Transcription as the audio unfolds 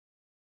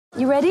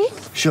You ready?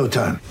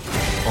 Showtime.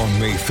 On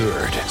May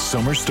 3rd,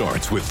 summer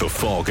starts with The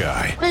Fall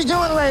Guy. Let's do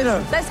it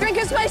later. Let's drink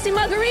a spicy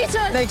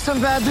margarita. Make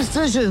some bad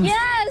decisions.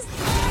 Yes!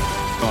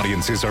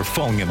 Audiences are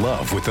falling in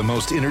love with the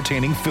most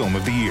entertaining film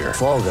of the year.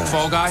 Fall Guy.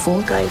 Fall Guy?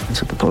 Fall guy.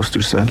 That's what the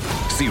poster said.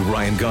 See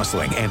Ryan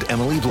Gosling and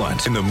Emily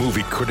Blunt in the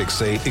movie critics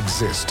say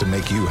exists to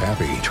make you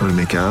happy. Trying to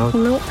make it out?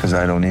 Nope. Because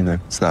I don't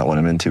either. It's not what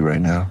I'm into right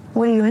now.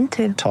 What are you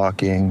into?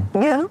 Talking.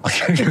 Yeah.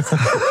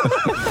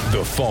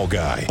 The Fall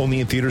Guy.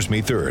 Only in theaters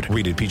May 3rd.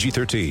 Rated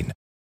PG-13.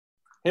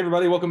 Hey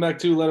everybody, welcome back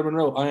to Letterman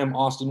Row. I am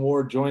Austin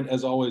Ward, joined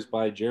as always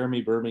by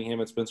Jeremy Birmingham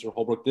and Spencer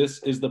Holbrook.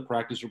 This is the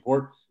Practice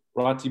Report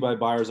brought to you by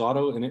Byers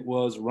Auto, and it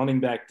was running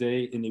back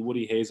day in the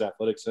Woody Hayes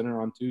Athletic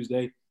Center on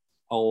Tuesday.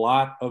 A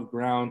lot of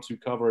ground to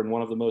cover in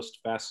one of the most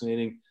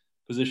fascinating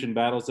position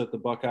battles that the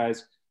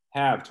Buckeyes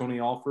have. Tony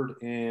Alford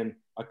and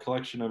a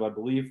collection of, I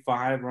believe,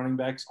 5 running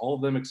backs, all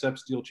of them except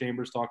Steele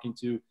Chambers, talking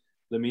to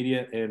the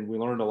media, and we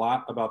learned a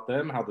lot about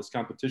them, how this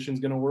competition is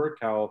going to work,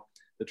 how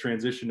the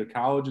transition to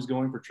college is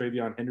going for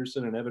TreVeyon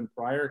Henderson and Evan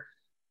Pryor.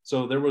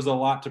 So there was a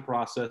lot to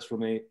process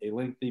from a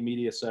lengthy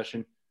media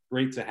session.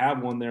 Great to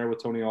have one there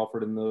with Tony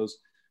Alford and those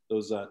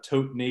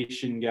Tote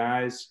Nation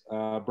guys.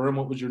 Berm,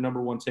 what was your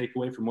number one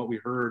takeaway from what we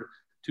heard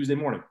Tuesday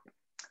morning?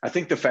 I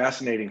think the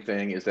fascinating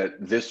thing is that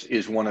this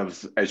is one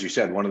of, as you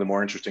said, one of the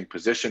more interesting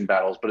position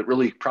battles, but it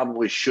really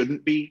probably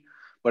shouldn't be.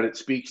 But it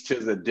speaks to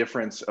the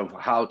difference of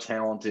how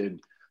talented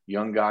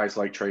young guys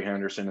like Trey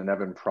Henderson and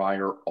Evan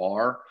Pryor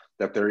are,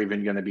 that they're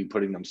even going to be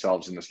putting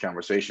themselves in this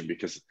conversation,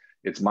 because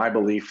it's my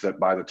belief that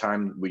by the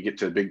time we get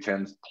to Big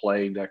Ten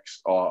play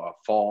next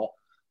fall,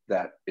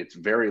 that it's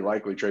very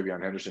likely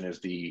TreVeyon Henderson is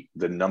the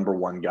number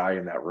one guy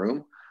in that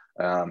room.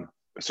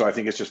 So I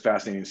think it's just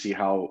fascinating to see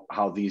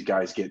how these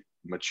guys get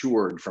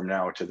matured from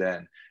now to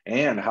then,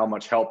 and how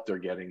much help they're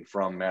getting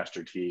from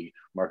Master Teague,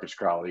 Marcus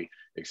Crowley,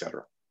 et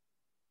cetera.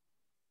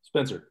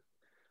 Spencer.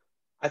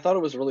 I thought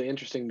it was really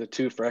interesting, the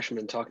 2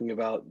 freshmen talking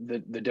about the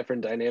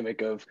different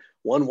dynamic of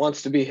one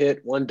wants to be hit,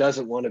 one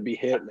doesn't want to be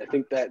hit. And I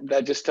think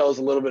that just tells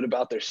a little bit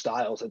about their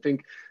styles. I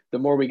think the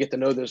more we get to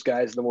know those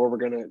guys, the more we're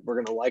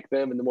gonna like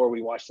them, and the more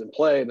we watch them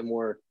play, the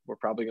more we're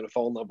probably gonna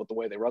fall in love with the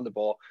way they run the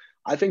ball.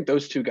 I think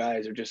those 2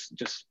 guys are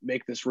just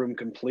make this room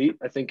complete.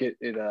 I think it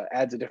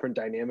adds a different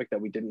dynamic that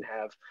we didn't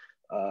have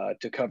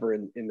to cover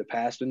in the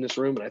past in this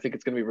room, and I think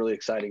it's gonna be really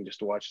exciting just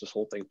to watch this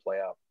whole thing play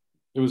out.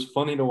 It was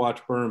funny to watch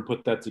Berm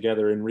put that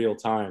together in real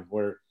time,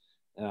 where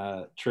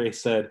Trey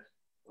said,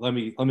 let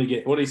me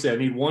get, what did he say? I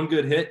need one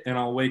good hit and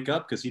I'll wake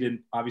up, because he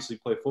didn't obviously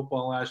play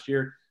football last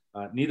year.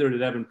 Neither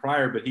did Evan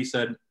Pryor, but he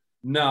said,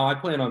 no, I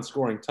plan on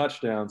scoring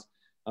touchdowns.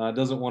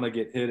 Doesn't want to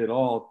get hit at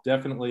all.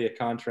 Definitely a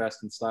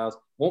contrast in styles.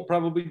 Won't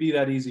probably be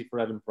that easy for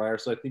Evan Pryor.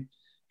 So I think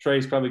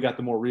Trey's probably got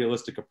the more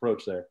realistic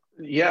approach there.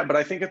 Yeah, but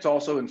I think it's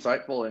also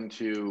insightful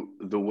into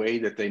the way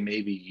that they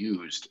may be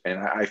used. And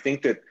I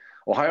think that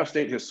Ohio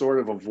State has sort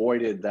of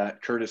avoided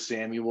that Curtis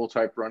Samuel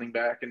type running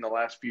back in the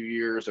last few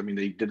years. I mean,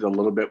 they did a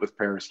little bit with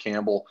Paris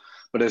Campbell,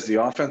 but as the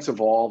offense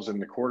evolves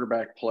and the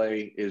quarterback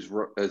play is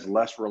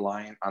less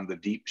reliant on the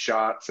deep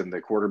shots, and the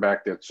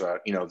quarterback that's,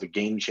 the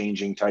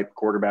game-changing type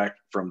quarterback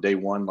from day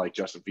one, like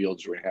Justin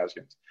Fields or Dwayne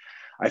Haskins,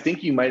 I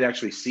think you might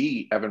actually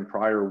see Evan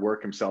Pryor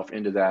work himself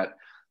into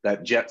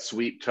that jet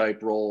sweep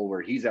type role,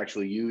 where he's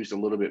actually used a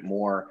little bit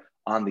more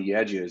on the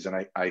edges. And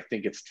I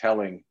think it's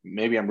telling,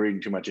 maybe I'm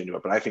reading too much into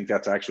it, but I think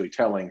that's actually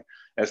telling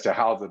as to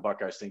how the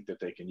Buckeyes think that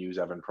they can use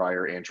Evan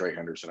Pryor and Trey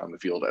Henderson on the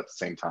field at the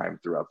same time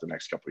throughout the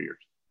next couple of years.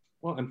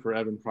 Well, and for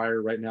Evan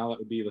Pryor right now, that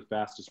would be the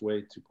fastest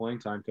way to playing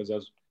time, because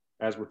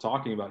as we're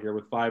talking about here,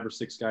 with 5 or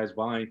 6 guys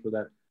vying for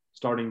that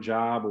starting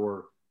job,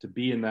 or to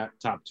be in that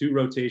top 2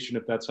 rotation,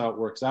 if that's how it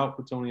works out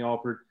for Tony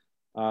Alford,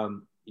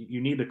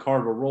 you need to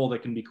carve a role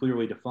that can be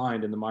clearly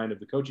defined in the mind of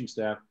the coaching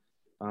staff,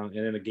 and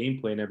in a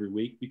game plan every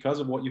week, because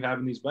of what you have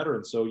in these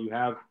veterans. So you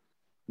have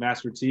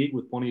Master Teague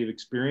with plenty of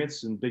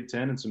experience in Big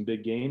Ten and some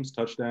big games,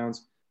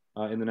 touchdowns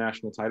in the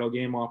national title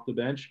game off the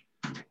bench.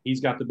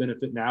 He's got the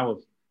benefit now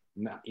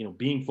of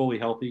being fully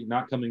healthy,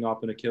 not coming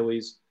off an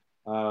Achilles.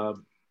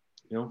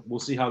 We'll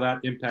see how that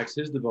impacts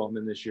his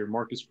development this year.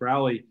 Marcus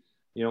Crowley,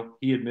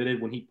 he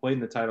admitted when he played in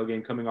the title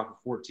game, coming off of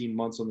 14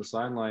 months on the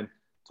sideline,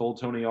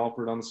 told Tony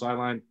Alford on the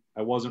sideline,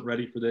 I wasn't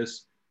ready for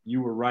this.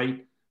 You were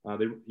right.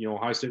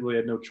 Ohio State really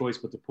had no choice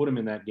but to put him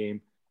in that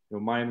game.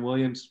 Mayan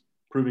Williams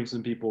proving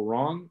some people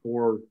wrong,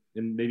 or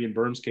maybe in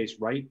Berm's case,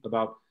 right,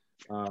 about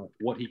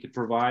what he could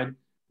provide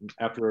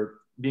after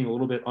being a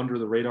little bit under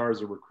the radar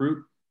as a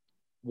recruit.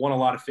 Won a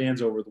lot of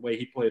fans over the way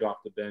he played off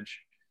the bench.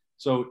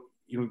 So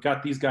you've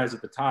got these guys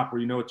at the top where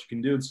you know what you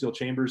can do. And Steele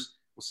Chambers,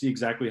 we'll see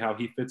exactly how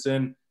he fits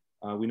in.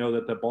 We know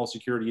that the ball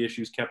security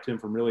issues kept him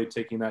from really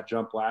taking that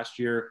jump last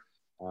year.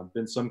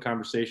 Been some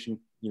conversation,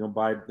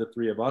 by the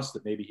 3 of us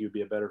that maybe he would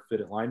be a better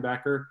fit at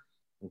linebacker.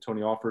 And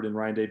Tony Alford and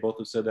Ryan Day both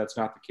have said that's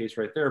not the case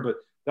right there. But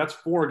that's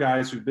 4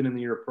 guys who've been in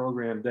the year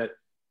program that,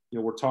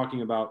 we're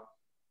talking about,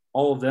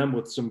 all of them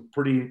with some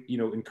pretty,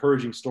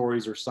 encouraging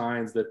stories or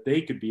signs that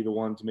they could be the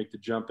one to make the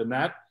jump. And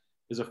that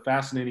is a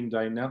fascinating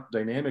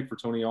dynamic for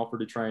Tony Alford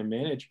to try and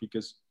manage,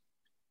 because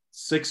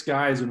 6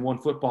 guys in one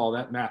football,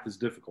 that math is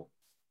difficult.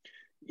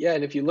 Yeah,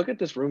 and if you look at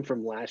this room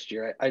from last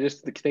year, I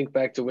just think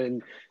back to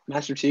when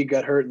Master Teague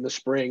got hurt in the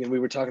spring, and we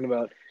were talking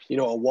about,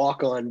 a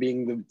walk-on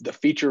being the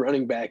feature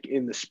running back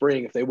in the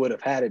spring if they would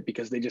have had it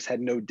because they just had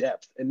no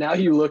depth. And now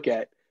you look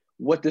at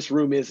what this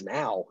room is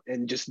now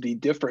and just the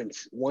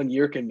difference 1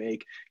 year can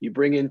make. You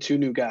bring in 2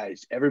 new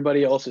guys.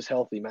 Everybody else is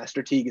healthy.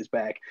 Master Teague is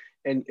back.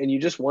 And you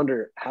just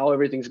wonder how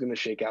everything's going to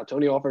shake out.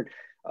 Tony Alford,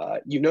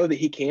 that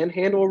he can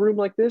handle a room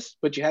like this,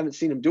 but you haven't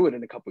seen him do it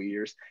in a couple of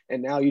years.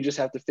 And now you just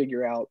have to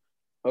figure out,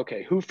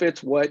 okay, who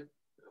fits what,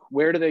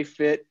 where do they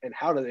fit, and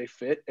how do they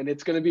fit? And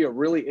it's going to be a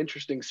really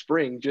interesting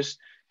spring just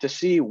to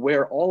see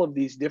where all of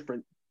these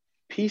different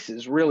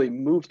pieces really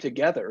move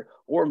together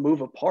or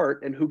move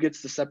apart and who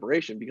gets the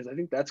separation, because I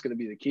think that's going to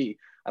be the key.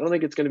 I don't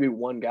think it's going to be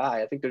one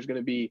guy. I think there's going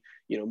to be,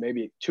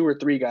 maybe 2 or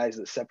 3 guys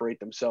that separate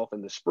themselves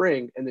in the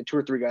spring and then 2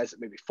 or 3 guys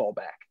that maybe fall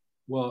back.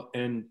 Well,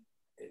 and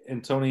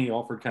Tony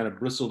Alford kind of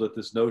bristled at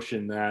this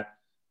notion that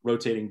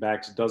rotating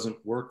backs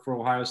doesn't work for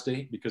Ohio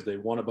State because they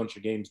won a bunch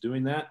of games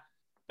doing that.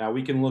 Now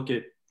we can look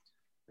at,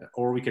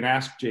 or we can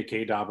ask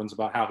J.K. Dobbins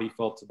about how he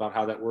felt about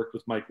how that worked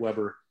with Mike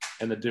Weber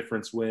and the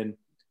difference when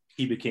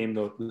he became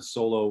the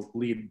solo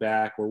lead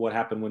back, or what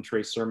happened when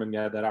Trey Sermon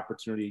had that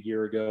opportunity a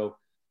year ago.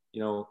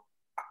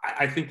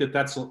 I think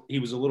he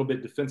was a little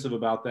bit defensive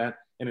about that.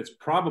 And it's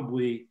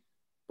probably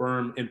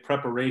Berm in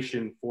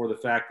preparation for the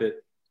fact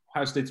that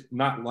Ohio State's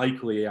not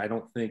likely. I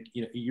don't think,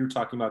 you're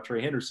talking about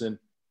Trey Henderson.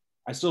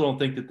 I still don't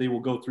think that they will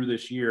go through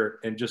this year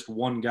and just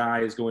one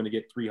guy is going to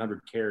get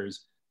 300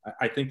 carries.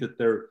 I think that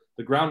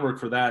the groundwork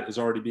for that is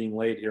already being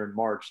laid here in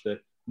March, that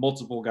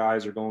multiple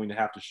guys are going to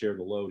have to share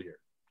the load here.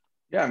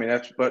 Yeah, I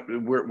mean, but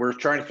we're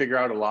trying to figure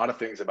out a lot of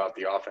things about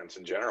the offense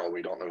in general.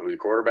 We don't know who the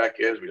quarterback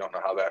is. We don't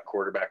know how that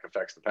quarterback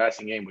affects the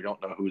passing game. We don't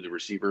know who the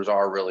receivers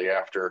are really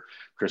after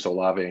Chris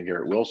Olave and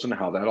Garrett Wilson,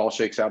 how that all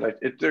shakes out.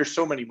 There's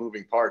so many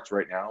moving parts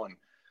right now. And,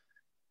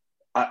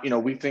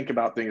 we think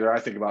about things, or I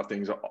think about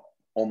things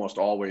almost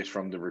always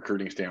from the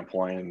recruiting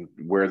standpoint and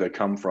where they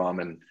come from.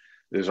 And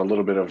there's a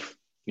little bit of,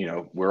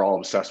 we're all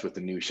obsessed with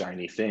the new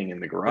shiny thing in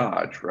the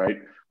garage, right?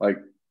 Like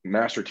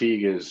Master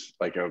Teague is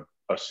like a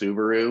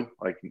Subaru,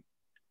 like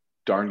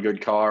darn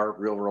good car,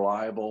 real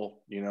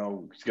reliable,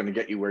 it's going to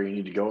get you where you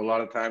need to go a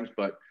lot of times.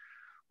 But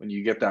when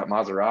you get that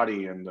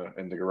Maserati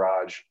in the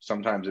garage,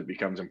 sometimes it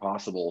becomes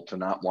impossible to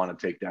not want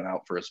to take that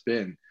out for a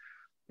spin.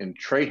 And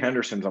Trey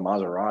Henderson's a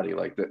Maserati.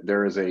 Like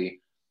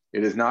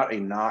it is not a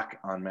knock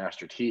on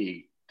Master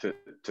Teague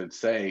to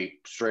say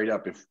straight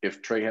up,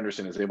 if Trey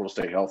Henderson is able to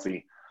stay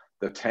healthy,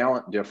 the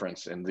talent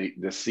difference and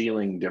the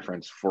ceiling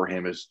difference for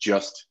him is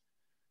just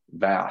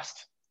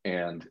vast.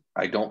 And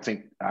I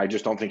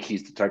just don't think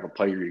he's the type of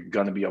player you're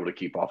going to be able to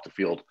keep off the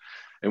field.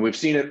 And we've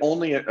seen it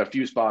only at a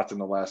few spots in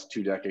the last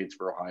 2 decades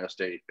for Ohio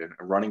State. And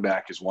a running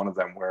back is one of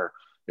them where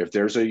if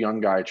there's a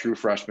young guy, true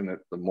freshman,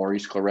 the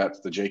Maurice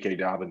Claretts, the J.K.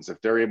 Dobbins, if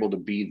they're able to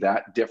be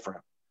that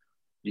different,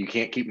 you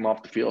can't keep them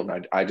off the field.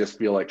 And I just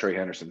feel like Trey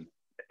Henderson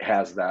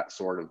has that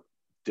sort of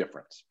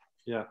difference.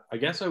 Yeah, I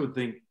guess I would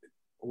think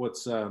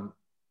what's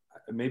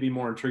maybe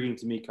more intriguing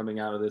to me coming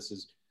out of this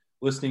is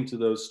listening to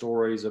those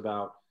stories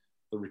about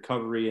the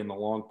recovery and the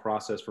long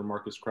process for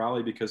Marcus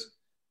Crowley, because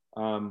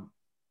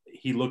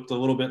he looked a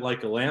little bit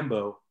like a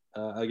Lambo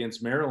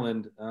against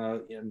Maryland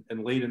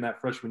and late in that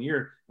freshman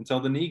year until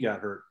the knee got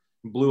hurt,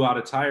 blew out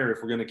a tire. If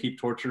we're going to keep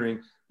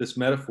torturing this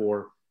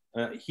metaphor,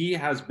 he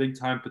has big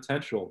time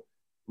potential.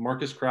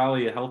 Marcus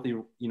Crowley, a healthy,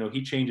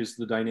 he changes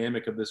the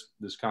dynamic of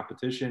this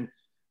competition.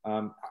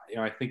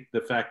 I think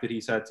the fact that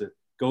he's had to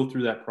go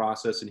through that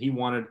process, and he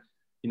wanted,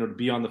 to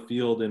be on the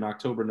field in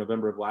October,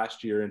 November of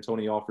last year, and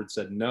Tony Alford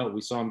said no.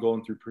 We saw him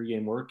going through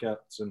pregame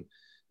workouts, and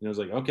it was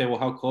like, okay, well,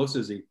 how close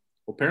is he?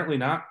 Well, apparently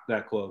not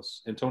that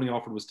close. And Tony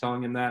Alford was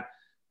telling him that.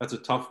 That's a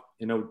tough,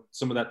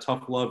 some of that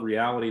tough love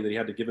reality that he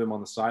had to give him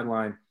on the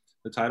sideline,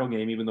 the title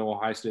game, even though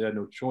Ohio State had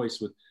no choice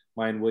with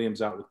Mayan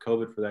Williams out with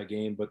COVID for that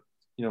game. But,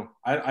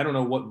 I don't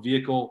know what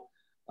vehicle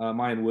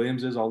Mayan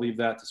Williams is. I'll leave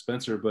that to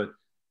Spencer, but,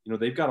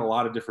 they've got a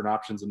lot of different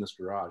options in this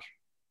garage.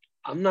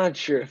 I'm not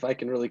sure if I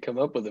can really come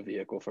up with a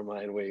vehicle for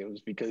Mayan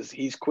Williams because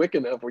he's quick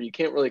enough where you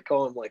can't really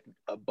call him like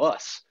a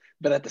bus.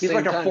 But at the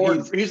same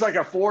time, he's like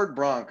a Ford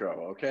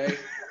Bronco, okay?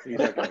 He's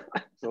like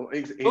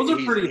those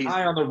are pretty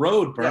high on the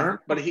road, Berm. Yeah,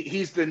 but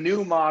he's the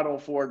new model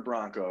Ford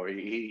Bronco.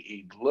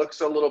 He looks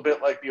a little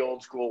bit like the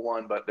old school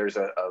one, but there's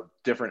a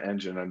different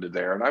engine under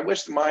there. And I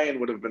wish Mayan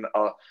would have been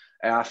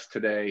asked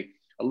today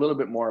a little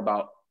bit more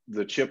about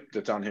the chip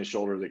that's on his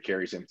shoulder that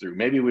carries him through.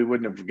 Maybe we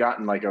wouldn't have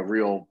gotten like a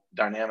real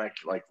dynamic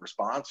like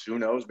response. Who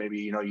knows? Maybe,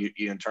 you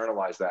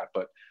internalize that,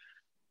 but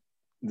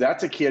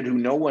that's a kid who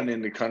no one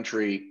in the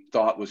country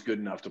thought was good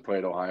enough to play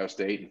at Ohio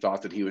State and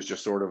thought that he was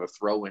just sort of a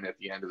throw-in at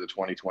the end of the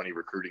 2020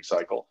 recruiting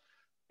cycle.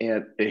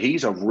 And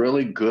he's a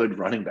really good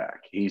running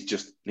back. He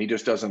just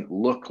doesn't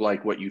look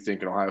like what you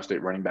think an Ohio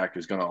State running back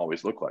is going to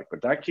always look like,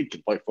 but that kid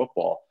can play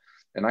football.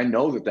 And I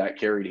know that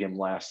carried him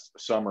last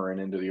summer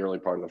and into the early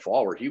part of the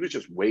fall, where he was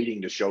just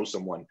waiting to show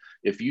someone,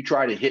 if you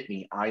try to hit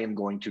me, I am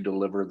going to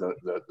deliver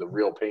the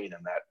real pain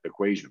in that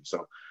equation.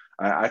 So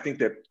I think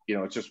that,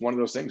 it's just one of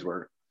those things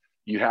where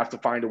you have to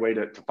find a way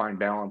to find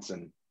balance.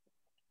 And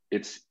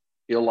it's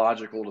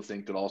illogical to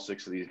think that all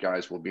 6 of these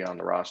guys will be on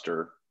the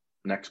roster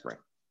next spring.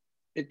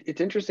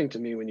 It's interesting to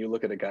me when you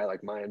look at a guy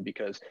like Miyan,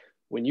 because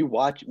when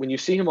you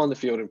see him on the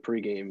field in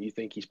pregame, you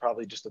think he's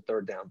probably just a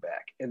third down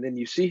back. And then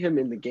you see him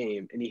in the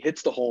game and he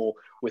hits the hole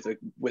with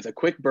a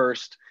quick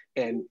burst.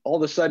 And all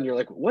of a sudden you're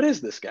like, what is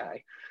this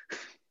guy?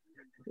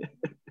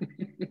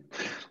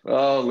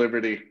 Oh,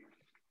 Liberty.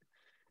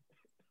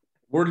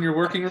 Warden, you're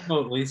working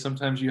remotely.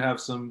 Sometimes you have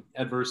some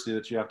adversity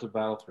that you have to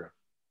battle through.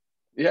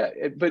 Yeah,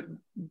 but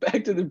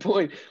back to the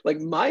point, like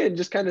Miyan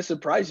just kind of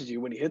surprises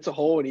you when he hits a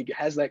hole and he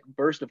has that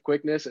burst of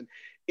quickness. And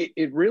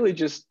it really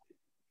just,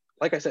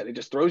 like I said, it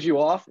just throws you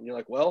off. And you're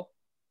like, well,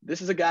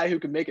 this is a guy who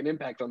can make an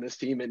impact on this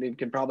team and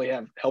can probably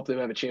help them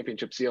have a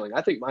championship ceiling.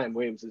 I think Miyan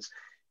Williams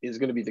is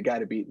going to be the guy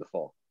to beat in the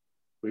fall.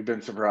 We've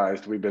been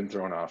surprised. We've been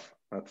thrown off.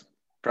 That's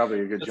probably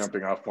a good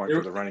jumping off point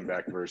for the running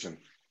back version.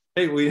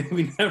 Hey,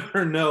 we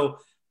never know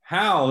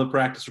how the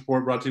practice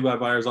report brought to you by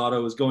Byers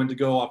Auto is going to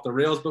go off the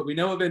rails, but we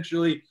know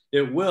eventually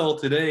it will.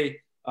 Today,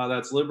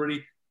 that's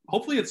Liberty.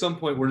 Hopefully at some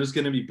point we're just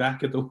going to be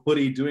back at the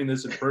Woody doing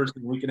this in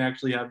person. We can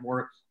actually have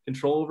more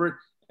control over it.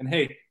 And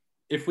hey,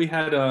 if we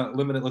had a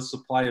limitless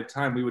supply of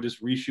time, we would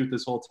just reshoot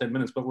this whole 10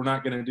 minutes, but we're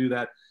not going to do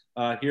that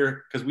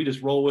here because we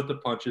just roll with the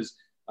punches.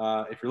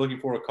 If you're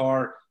looking for a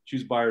car,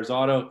 choose Byers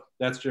Auto.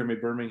 That's Jeremy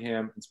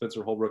Birmingham and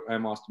Spencer Holbrook.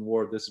 I'm Austin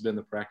Ward. This has been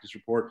the Practice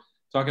Report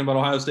talking about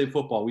Ohio State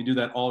football. We do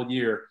that all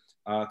year,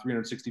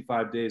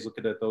 365 days,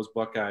 looking at those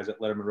Buckeyes at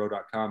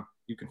lettermanrow.com.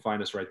 You can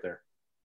find us right there.